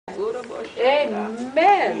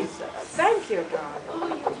Amen. Thank you, God.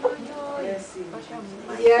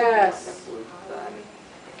 Yes.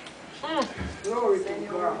 Glory to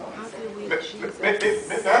God.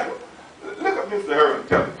 Look at Mr. Harris and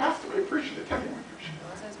tell him, Pastor, we're preaching it. Tell me we're preaching.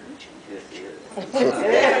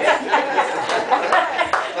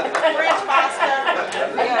 Preach, Pastor.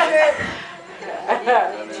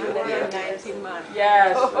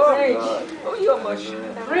 Yes. Preach.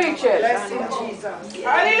 Preach it. Bless you, Jesus.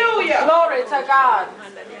 Hallelujah. Glory to God.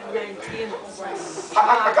 I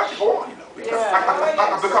got to go on, you know. Yeah.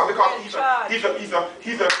 Because he's a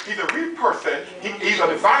real person. He's a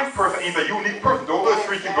divine person. He's a unique person. Those are the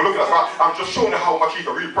three things we're looking at. So I'm just showing you how much he's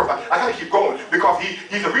a real person. I gotta keep going because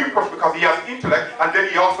he's a real person because he has intellect and then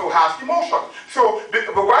he also has emotions. So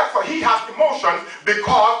he has emotions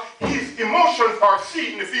because his emotions are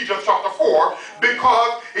seen in Ephesians chapter 4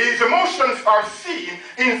 because his emotions are seen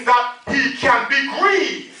in that he can be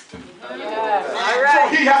grieved. Yes. So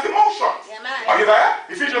he has emotions. Are you there?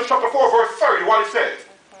 Ephesians chapter 4 verse 30, what it says.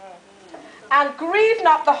 And grieve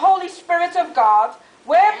not the Holy Spirit of God,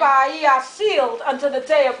 whereby ye are sealed unto the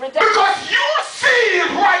day of redemption. Because you are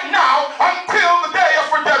sealed right now until the day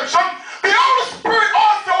of redemption. The Holy Spirit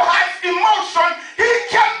also has emotion. He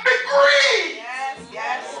can be grieved. Yes,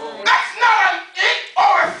 yes. That's not an it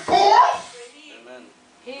or a force. Amen.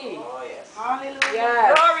 He. Oh, yes. Hallelujah.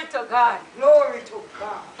 Yes. Glory to God. Glory to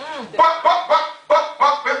God. But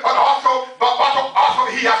also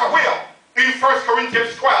he has a will in 1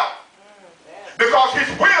 Corinthians 12. Because his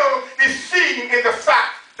will is seen in the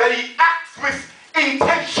fact that he acts with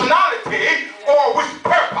intentionality or with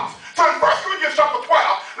purpose. So in 1 Corinthians chapter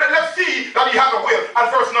 12, let's see that he has a will.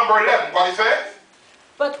 And verse number 11, what he says?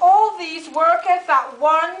 But all these worketh that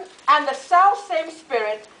one and the selfsame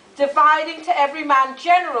Spirit, dividing to every man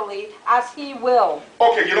generally as he will.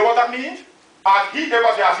 Okay, you know what that means? As he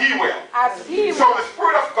will. As he So will. the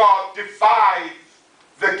Spirit of God divides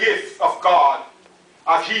the gifts of God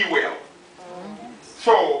as he will.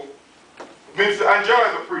 So, Mr. Angela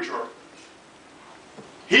is a preacher.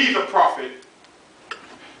 He's a prophet.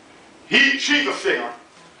 She's a singer.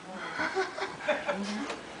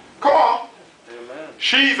 Come on. Amen.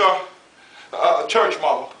 She's a church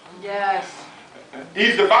mother. Yes.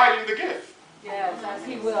 He's dividing the gift. Yes, as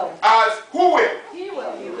he will. As who will? He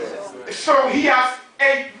will. He will. So he has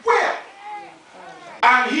a will.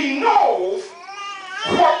 And he knows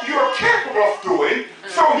what you're capable of doing.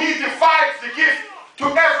 So he divides the gift to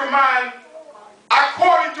every man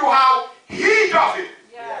according to how he does it.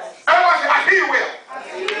 Yes. Everybody say, as he will. As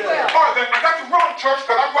he will. All right, then I got to run, church,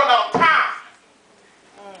 because I'm running out of time.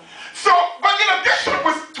 So, but in addition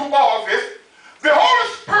to all this, the Holy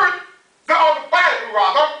Spirit, or the Bible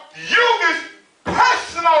rather, uses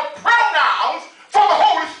personal pronouns for the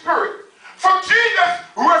Holy Spirit. So Jesus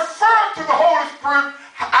referred to the Holy Spirit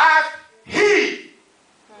as he.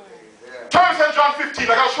 Turn to St. John 15. I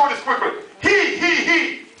got to show this quickly. He.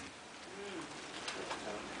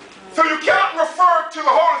 So you cannot refer to the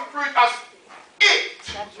Holy Spirit as it.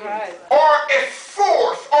 That's right. Or a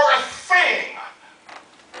force or a thing.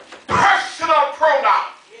 Personal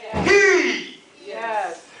pronoun. Yes. He.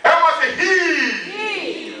 Yes. Everybody say he.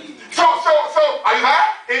 So are you there?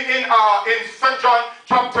 In St. John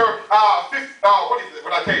chapter 15, what is it?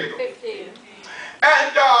 What I tell you? 15.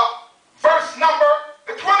 And verse number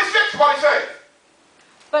 26, what it says?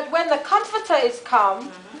 But when the Comforter is come,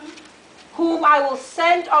 whom I will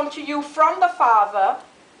send unto you from the Father,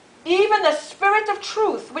 even the Spirit of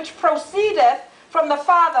truth, which proceedeth from the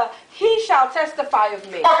Father, he shall testify of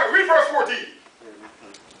me. Okay, read verse 14.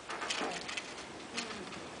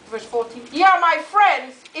 Verse 14. Ye are my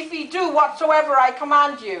friends, if ye do whatsoever I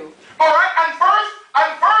command you. All right, and verse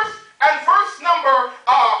number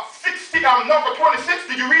 60, number 26.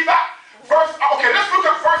 Did you read that? Okay, let's look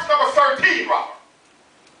at verse number 13, Robert.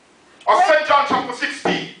 Or St. John chapter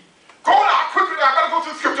 16. Go now, quickly, I gotta go to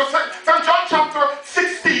the scripture. St. John chapter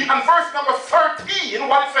 16 and verse number 13,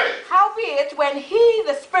 what it says? Howbeit, when he,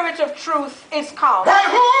 the Spirit of truth, is come. When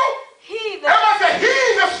who? He, Everybody say, he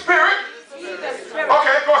the Spirit. He, the Spirit.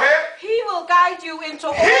 Okay, go ahead. He will guide you into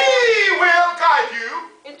all. He will guide you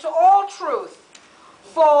into all truth.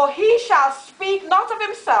 For he shall speak not of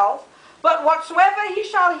himself, but whatsoever he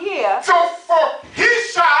shall hear. So for he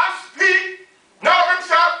shall speak not of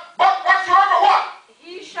himself, but whatsoever what?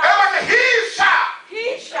 He shall. Everybody say, he shall.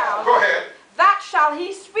 He shall. Go ahead. That shall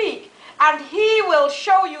he speak, and he will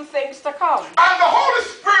show you things to come. And the Holy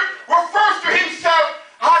Spirit refers to himself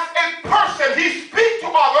as a person. He speaks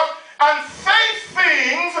to others and says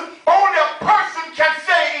things only a person can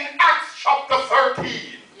say in Acts chapter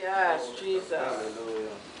 13. Yes, Jesus. Hallelujah.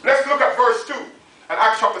 Let's look at verse 2 and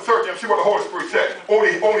Acts chapter chapter 13 and see what the Holy Spirit said.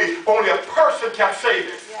 Only a person can say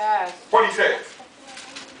this. Yes. What he says.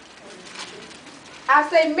 As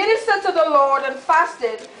they ministered to the Lord and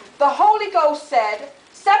fasted, the Holy Ghost said,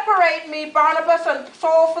 separate me, Barnabas and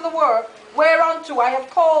Saul, for the work whereunto I have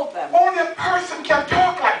called them. Only a person can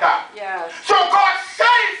talk like that. Yes. So God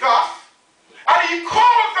saves us, and he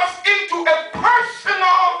calls us